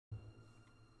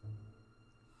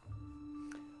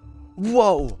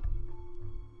Whoa!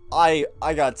 I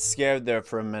got scared there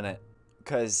for a minute.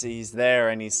 Because he's there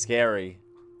and he's scary.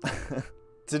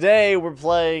 Today we're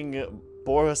playing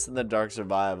Boris in the Dark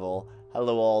Survival.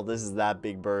 Hello all, this is That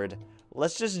Big Bird.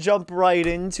 Let's just jump right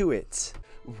into it.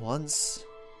 Once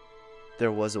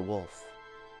there was a wolf.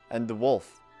 And the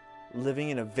wolf, living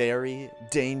in a very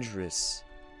dangerous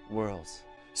world.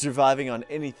 Surviving on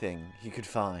anything he could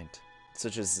find.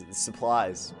 Such as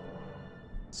supplies.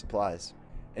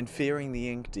 And fearing the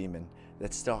ink demon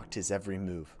that stalked his every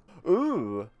move.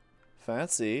 Ooh,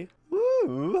 fancy.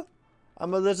 Ooh,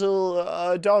 I'm a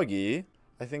little doggy.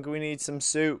 I think we need some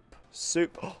soup.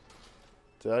 Soup. Oh,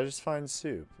 did I just find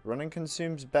soup? Running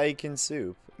consumes bacon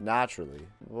soup. Naturally.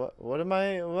 What am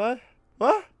I? What?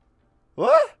 I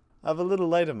have a little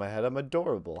light in my head. I'm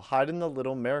adorable. Hide in the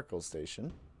little miracle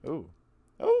station. Ooh.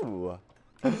 Ooh.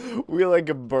 We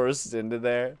like burst into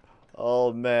there.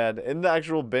 Oh man. In the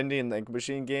actual Bendy and the Ink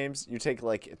Machine games, you take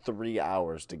like 3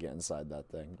 hours to get inside that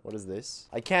thing. What is this?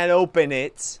 I can't open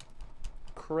it.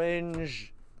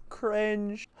 Cringe.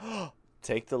 Cringe.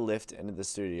 Take the lift into the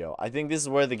studio. I think this is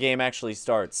where the game actually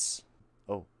starts.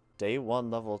 Oh, day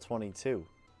 1, level 22.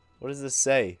 What does this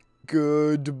say?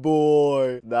 Good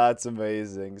boy. That's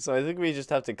amazing. So I think we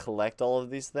just have to collect all of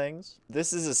these things.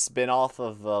 This is a spin-off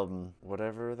of,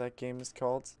 whatever that game is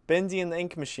called. Bendy and the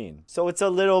Ink Machine. So it's a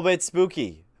little bit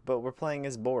spooky. But we're playing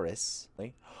as Boris.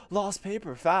 Lost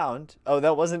paper found. Oh,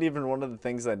 that wasn't even one of the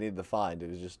things I needed to find.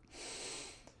 It was just...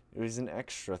 It was an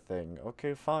extra thing.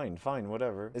 Okay, fine,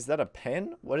 whatever. Is that a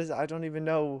pen? What is it? I don't even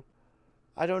know.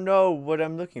 I don't know what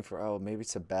I'm looking for. Oh, maybe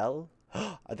it's a bell?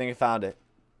 I think I found it.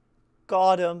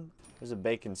 Got him. There's a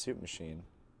bacon soup machine.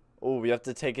 Oh, we have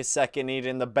to take a second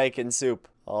eating the bacon soup.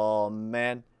 Oh,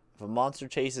 man. If a monster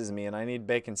chases me and I need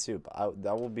bacon soup,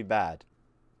 that will be bad.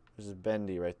 There's a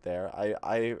bendy right there.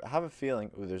 I have a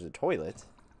feeling... Ooh, there's a toilet.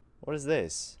 What is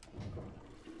this?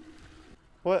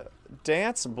 What?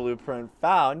 Dance blueprint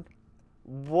found?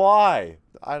 Why?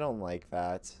 I don't like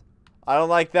that. I don't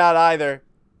like that either.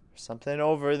 There's something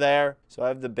over there. So I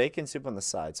have the bacon soup on the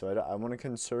side. So I want to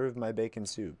conserve my bacon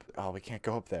soup. Oh, we can't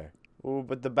go up there. Ooh,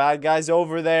 but the bad guy's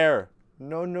over there.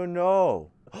 No, no, no.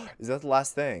 Is that the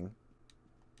last thing?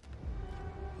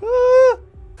 Ah!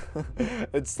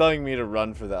 It's telling me to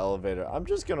run for the elevator. I'm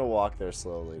just going to walk there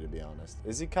slowly, to be honest.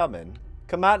 Is he coming?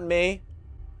 Come at me.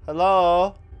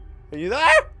 Hello? Are you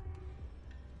there?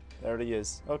 There he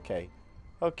is. Okay.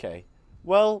 Okay.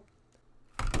 Well,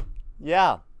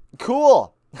 yeah.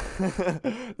 Cool.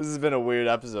 This has been a weird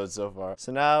episode so far.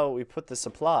 So now we put the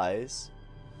supplies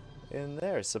in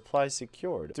there. Supplies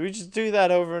secured. Do we just do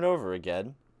that over and over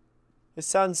again? It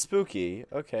sounds spooky.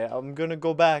 Okay, I'm gonna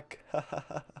go back.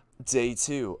 Day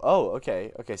 2. Oh,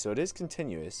 okay. Okay, so it is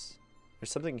continuous.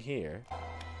 There's something here. A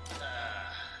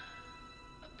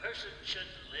person shouldn't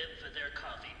live for their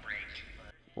coffee break.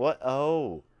 What?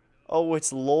 Oh. Oh,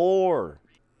 it's lore.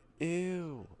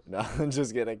 Ew. No, I'm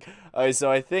just kidding. Alright,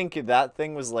 so I think that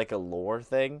thing was like a lore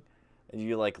thing. And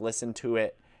you like listen to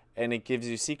it and it gives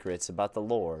you secrets about the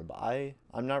lore. But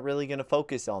I'm not really going to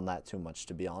focus on that too much,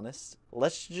 to be honest.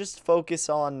 Let's just focus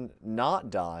on not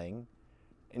dying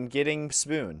and getting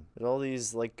spoon. There's all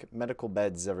these like medical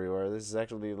beds everywhere. This is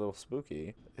actually a little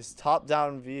spooky. This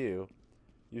top-down view.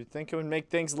 You'd think it would make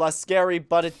things less scary,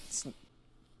 but it's...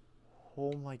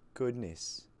 Oh my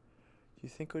goodness. You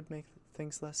think it would make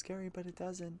things less scary, but it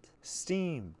doesn't.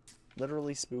 Steam.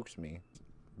 Literally spooked me.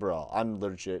 Bro, I'm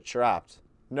legit trapped.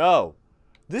 No.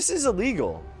 This is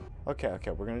illegal. Okay,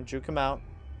 okay. We're gonna juke him out.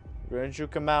 We're gonna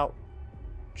juke him out.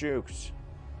 Juked.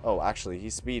 Oh, actually,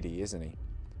 he's speedy, isn't he?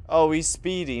 Oh, he's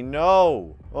speedy.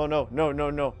 No. Oh, no. No, no,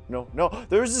 no, no, no.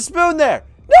 There's a spoon there.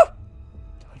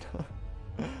 No.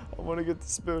 I want to get the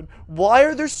spoon. Why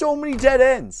are there so many dead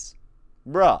ends?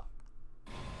 Bruh.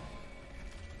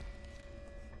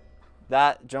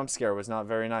 That jump scare was not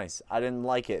very nice. I didn't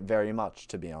like it very much,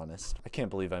 to be honest. I can't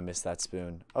believe I missed that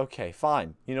spoon. Okay,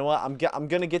 fine. You know what? I'm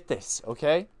gonna get this,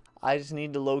 okay? I just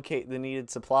need to locate the needed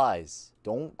supplies.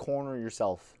 Don't corner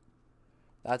yourself.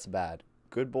 That's bad.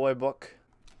 Good Boy book.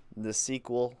 The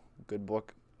sequel. Good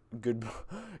book.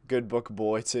 Good book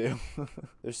boy, too.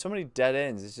 There's so many dead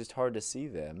ends. It's just hard to see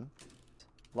them.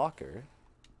 Locker.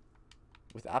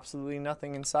 With absolutely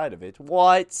nothing inside of it.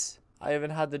 What? I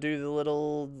haven't had to do the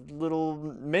little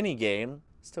mini game.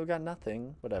 Still got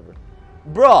nothing. Whatever.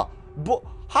 Bruh.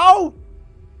 How?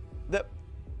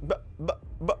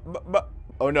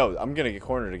 Oh no, I'm gonna get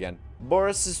cornered again.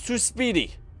 Boris is too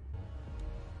speedy.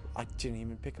 I didn't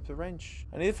even pick up the wrench.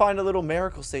 I need to find a little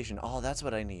miracle station. Oh, that's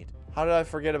what I need. How did I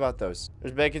forget about those?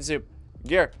 There's bacon soup.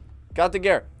 Gear. Got the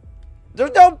gear.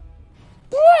 There's no.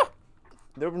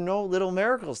 There were no little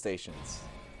miracle stations.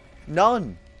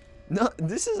 None. No,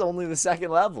 this is only the second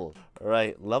level. All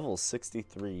right, level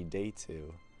 63, day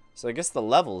 2. So I guess the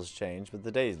levels change, but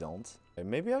the days don't. Okay,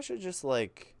 maybe I should just,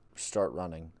 like, start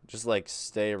running. Just, like,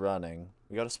 stay running.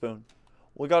 We got a spoon.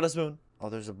 We got a spoon. Oh,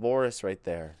 there's a Boris right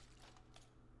there.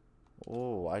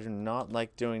 Oh, I do not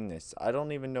like doing this. I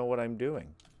don't even know what I'm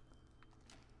doing.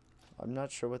 I'm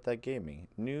not sure what that gave me.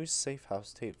 New safe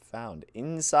house tape found.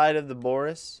 Inside of the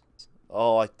Boris?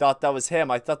 Oh, I thought that was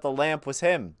him. I thought the lamp was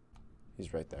him.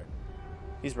 He's right there.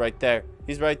 He's right there.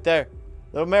 He's right there.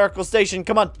 Little miracle station,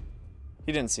 come on.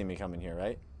 He didn't see me coming here,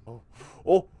 right? Oh,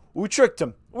 oh, we tricked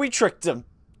him. We tricked him.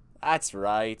 That's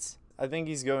right. I think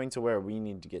he's going to where we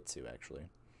need to get to, actually.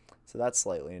 So that's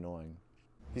slightly annoying.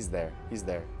 He's there. He's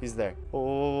there. He's there.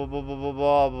 Oh, blah, blah, blah,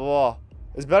 blah, blah.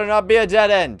 This better not be a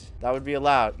dead end. That would be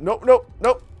allowed. Nope, nope,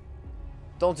 nope.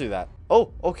 Don't do that.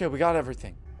 Oh, okay, we got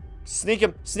everything. Sneak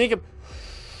him. Sneak him.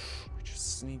 We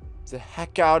just sneak the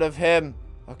heck out of him.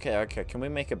 Okay, okay. Can we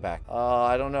make it back?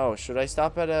 I don't know. Should I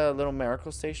stop at a little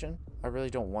miracle station? I really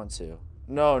don't want to.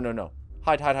 No, no, no.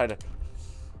 Hide, hide, hide.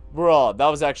 Bro, that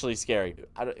was actually scary.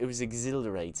 It was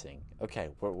exhilarating. Okay,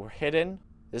 we're hidden.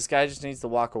 This guy just needs to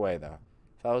walk away, though.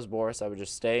 If I was Boris, I would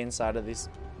just stay inside of these.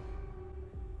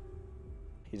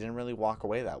 He didn't really walk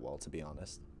away that well, to be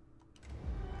honest.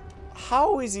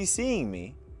 How is he seeing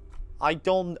me? I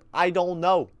don't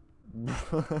know.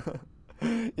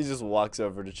 He just walks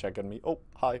over to check on me. Oh,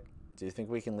 hi. Do you think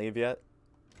we can leave yet?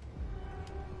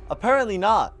 Apparently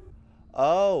not.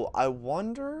 Oh, I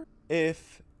wonder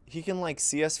if he can, like,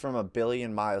 see us from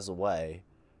 1,000,000,000 miles away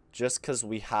just because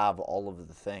we have all of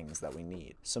the things that we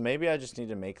need. So maybe I just need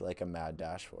to make, like, a mad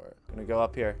dash for it. I'm gonna go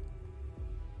up here.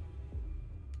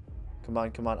 Come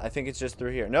on, come on. I think it's just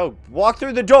through here. No, walk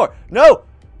through the door. No!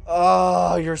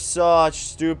 Oh, you're such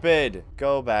stupid.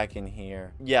 Go back in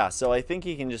here. Yeah, so I think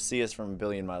he can just see us from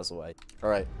 1,000,000,000 miles away. All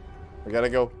right, we gotta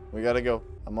go. We gotta go.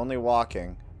 I'm only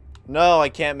walking. No, I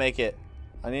can't make it.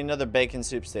 I need another bacon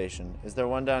soup station. Is there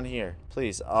one down here?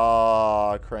 Please.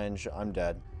 Oh, cringe. I'm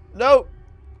dead. No!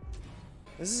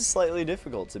 This is slightly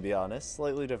difficult, to be honest.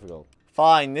 Slightly difficult.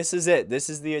 Fine, this is it.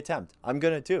 This is the attempt. I'm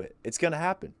gonna do it. It's gonna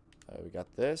happen. All right, we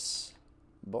got this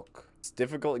book. It's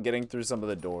difficult getting through some of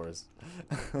the doors.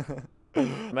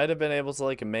 Might have been able to,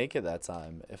 like, make it that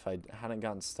time if I hadn't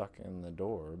gotten stuck in the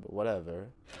door, but whatever.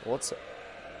 What's...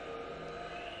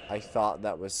 I thought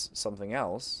that was something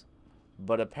else,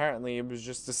 but apparently it was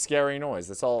just a scary noise.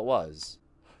 That's all it was.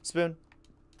 Spoon.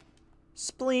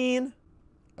 Spleen.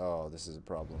 Oh, this is a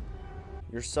problem.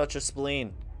 You're such a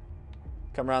spleen.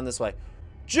 Come around this way.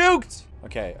 Juked!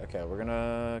 Okay, okay, we're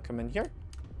gonna come in here.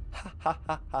 Ha ha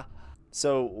ha ha.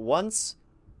 So once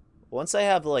I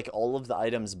have, like, all of the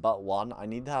items but one, I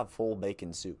need to have full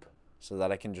bacon soup so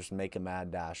that I can just make a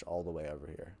mad dash all the way over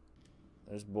here.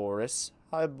 There's Boris.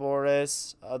 Hi,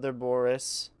 Boris. Other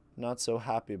Boris. Not so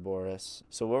happy Boris.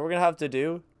 So what we're gonna have to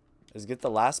do is get the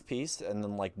last piece and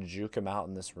then, like, juke him out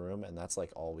in this room, and that's,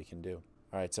 like, all we can do.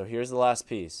 All right, so here's the last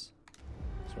piece.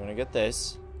 So we're gonna get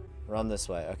this. Run this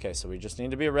way. Okay, so we just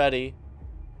need to be ready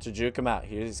to juke him out.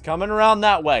 He's coming around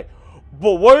that way.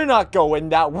 But we're not going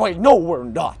that way. No, we're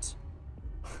not.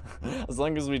 As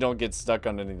long as we don't get stuck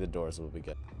on any of the doors, we'll be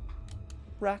good.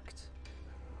 Wrecked.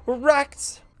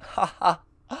 Wrecked. Ha ha.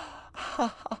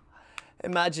 Ha ha.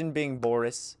 Imagine being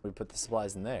Boris. We put the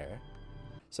supplies in there.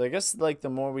 So I guess, like, the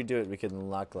more we do it, we can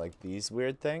unlock, like, these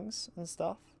weird things and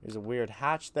stuff. There's a weird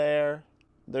hatch there.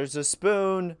 There's a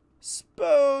spoon.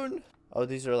 Spoon. Oh,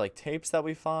 these are, like, tapes that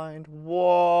we find.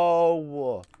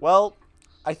 Whoa. Well,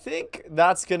 I think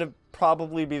that's gonna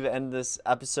probably be the end of this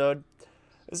episode.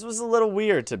 This was a little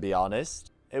weird, to be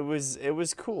honest. It was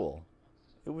cool.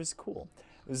 It was cool.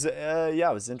 It was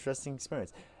yeah, it was an interesting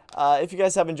experience. If you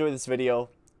guys have enjoyed this video,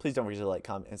 please don't forget to like,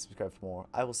 comment, and subscribe for more.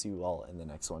 I will see you all in the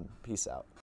next one. Peace out.